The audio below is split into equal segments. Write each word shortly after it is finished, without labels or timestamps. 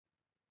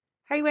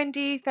Hey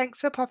Wendy, thanks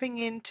for popping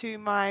into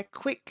my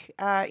quick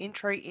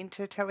intro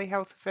into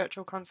telehealth,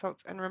 virtual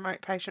consults and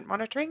remote patient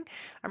monitoring.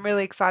 I'm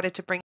really excited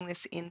to bring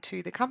this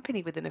into the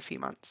company within a few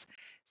months.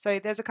 So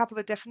there's a couple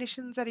of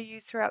definitions that are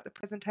used throughout the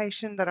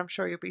presentation that I'm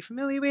sure you'll be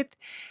familiar with.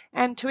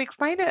 And to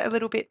explain it a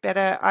little bit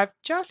better, I've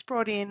just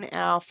brought in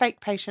our fake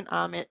patient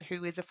Amit,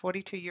 who is a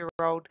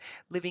 42-year-old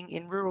living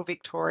in rural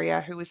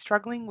Victoria who is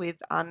struggling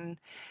with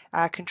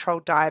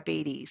uncontrolled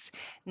diabetes.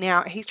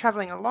 Now, he's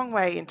travelling a long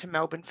way into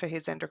Melbourne for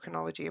his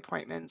endocrinology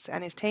appointments,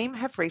 and his team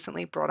have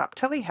recently brought up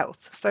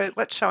telehealth. So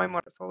let's show him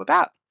what it's all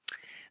about.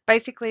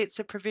 Basically, it's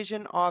the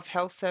provision of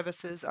health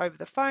services over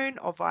the phone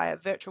or via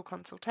virtual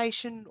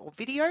consultation or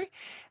video,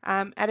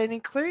 and it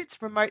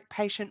includes remote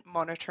patient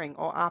monitoring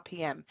or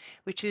RPM,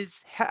 which is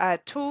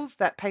tools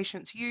that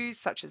patients use,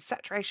 such as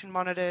saturation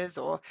monitors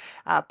or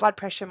blood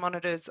pressure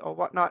monitors or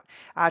whatnot,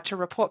 to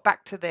report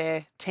back to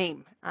their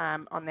team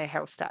on their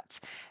health stats.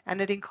 And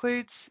it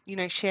includes,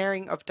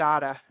 sharing of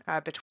data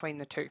between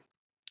the two.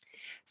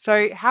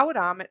 So how would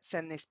Amit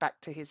send this back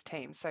to his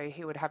team? So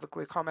he would have a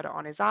glucometer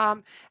on his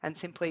arm and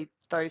simply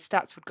those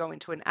stats would go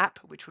into an app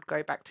which would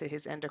go back to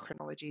his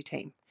endocrinology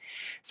team.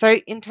 So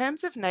in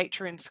terms of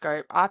nature and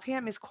scope,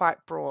 RPM is quite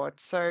broad.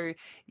 So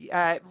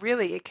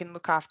really it can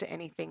look after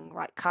anything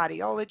like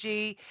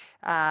cardiology,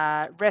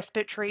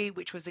 respiratory,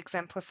 which was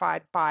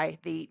exemplified by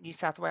the New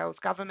South Wales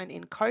government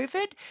in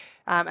COVID.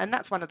 And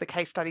that's one of the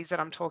case studies that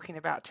I'm talking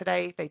about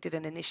today. They did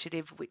an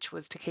initiative which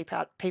was to keep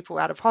people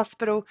out of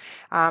hospital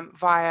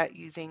via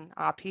using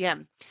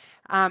RPM.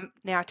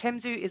 Now,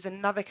 TEMZU is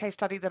another case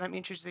study that I'm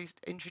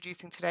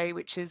introducing today,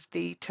 which is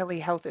the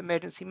Telehealth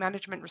Emergency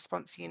Management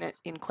Response Unit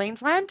in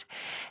Queensland.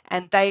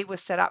 And they were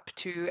set up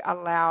to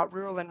allow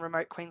rural and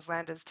remote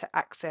Queenslanders to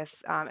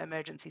access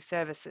emergency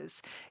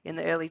services in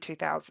the early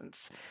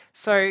 2000s.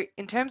 So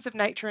in terms of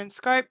nature and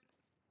scope,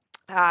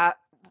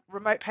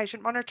 remote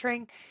patient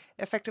monitoring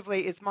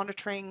effectively is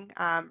monitoring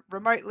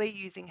remotely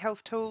using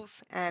health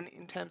tools, and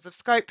in terms of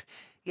scope,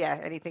 yeah,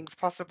 anything's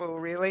possible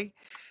really.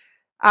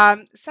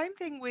 Same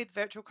thing with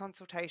virtual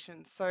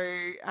consultations. So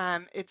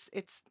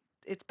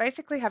it's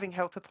basically having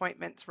health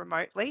appointments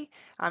remotely.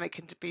 It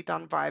can be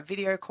done via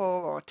video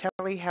call or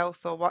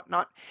telehealth or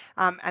whatnot.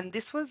 And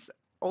this was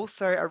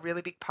also a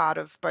really big part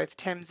of both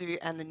TEMZU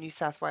and the New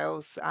South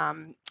Wales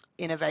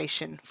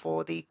innovation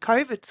for the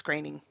COVID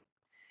screening.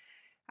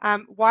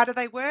 Why do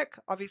they work?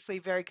 Obviously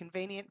very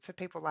convenient for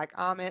people like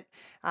Amit.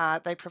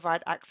 They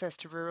provide access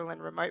to rural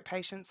and remote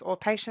patients or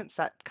patients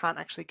that can't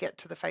actually get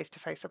to the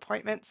face-to-face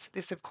appointments.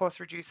 This of course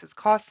reduces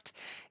cost.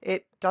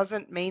 It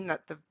doesn't mean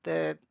that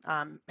the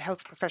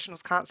health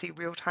professionals can't see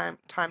real-time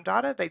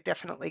data. They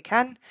definitely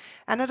can.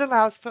 And it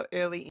allows for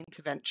early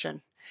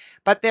intervention.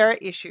 But there are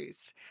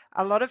issues.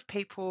 A lot of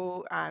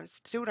people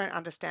still don't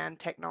understand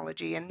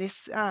technology, and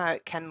this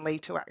can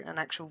lead to an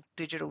actual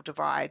digital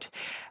divide.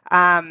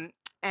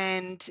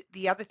 And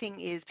the other thing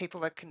is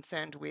people are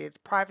concerned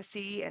with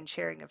privacy and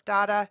sharing of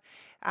data.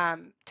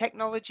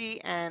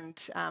 Technology and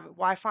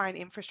Wi-Fi and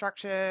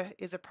infrastructure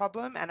is a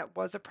problem, and it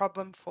was a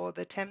problem for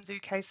the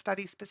TEMZU case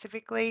study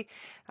specifically.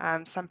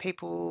 Some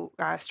people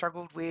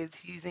struggled with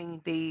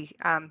using the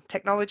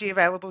technology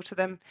available to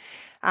them.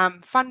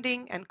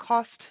 Funding and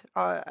cost,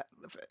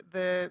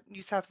 the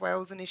New South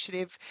Wales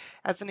initiative,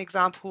 as an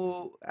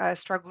example,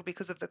 struggled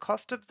because of the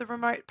cost of the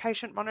remote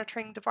patient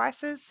monitoring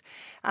devices,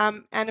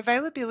 and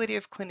availability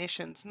of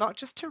clinicians, not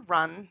just to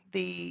run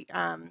the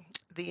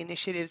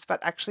initiatives, but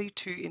actually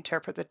to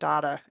interpret the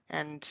data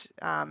and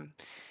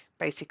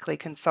basically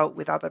consult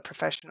with other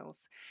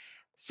professionals.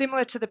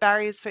 Similar to the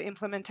barriers for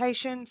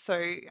implementation,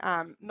 so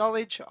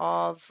knowledge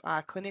of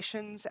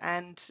clinicians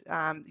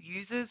and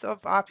users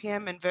of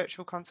RPM and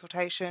virtual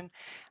consultation,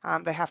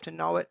 they have to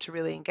know it to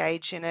really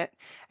engage in it.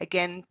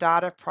 Again,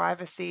 data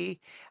privacy,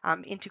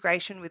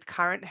 integration with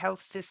current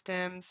health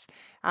systems,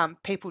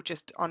 people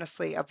just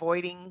honestly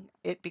avoiding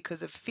it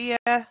because of fear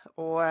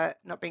or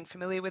not being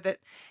familiar with it.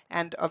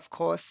 And of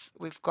course,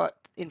 we've got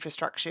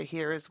infrastructure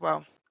here as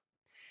well.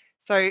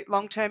 So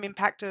long-term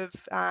impact of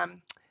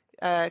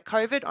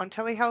COVID on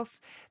telehealth.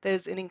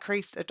 There's an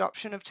increased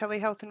adoption of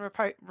telehealth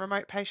and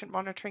remote patient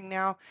monitoring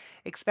now,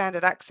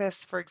 expanded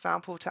access, for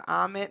example, to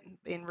ARMIT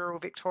in rural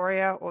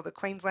Victoria or the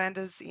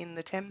Queenslanders in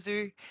the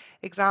TEMZU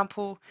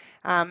example.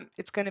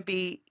 It's going to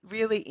be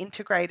really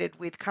integrated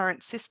with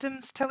current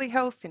systems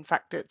telehealth. In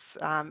fact, it's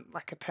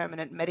like a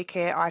permanent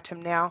Medicare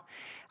item now.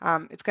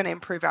 It's going to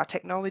improve our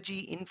technology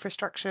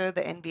infrastructure,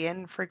 the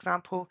NBN, for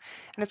example,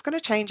 and it's going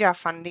to change our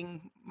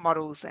funding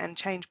models and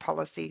change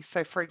policy.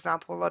 So, for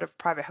example, a lot of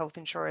private health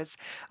insurers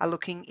are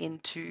looking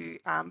into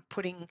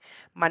putting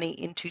money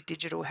into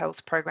digital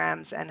health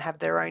programs and have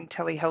their own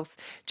telehealth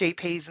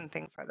GPs and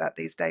things like that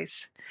these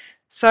days.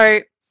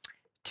 So,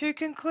 to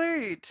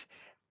conclude,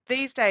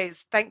 These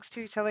days, thanks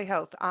to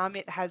telehealth,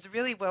 Amit has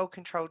really well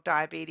controlled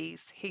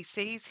diabetes. He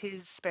sees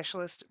his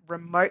specialist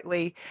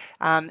remotely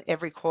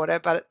every quarter,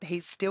 but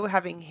he's still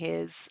having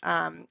his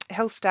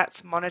health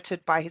stats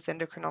monitored by his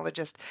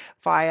endocrinologist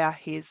via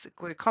his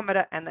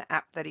glucometer and the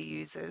app that he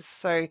uses.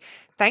 So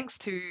thanks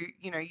to,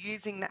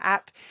 using the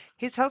app,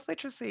 his health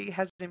literacy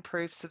has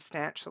improved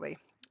substantially.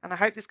 And I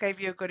hope this gave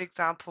you a good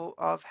example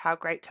of how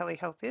great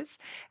telehealth is.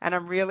 And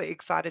I'm really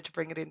excited to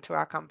bring it into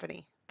our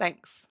company.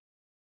 Thanks.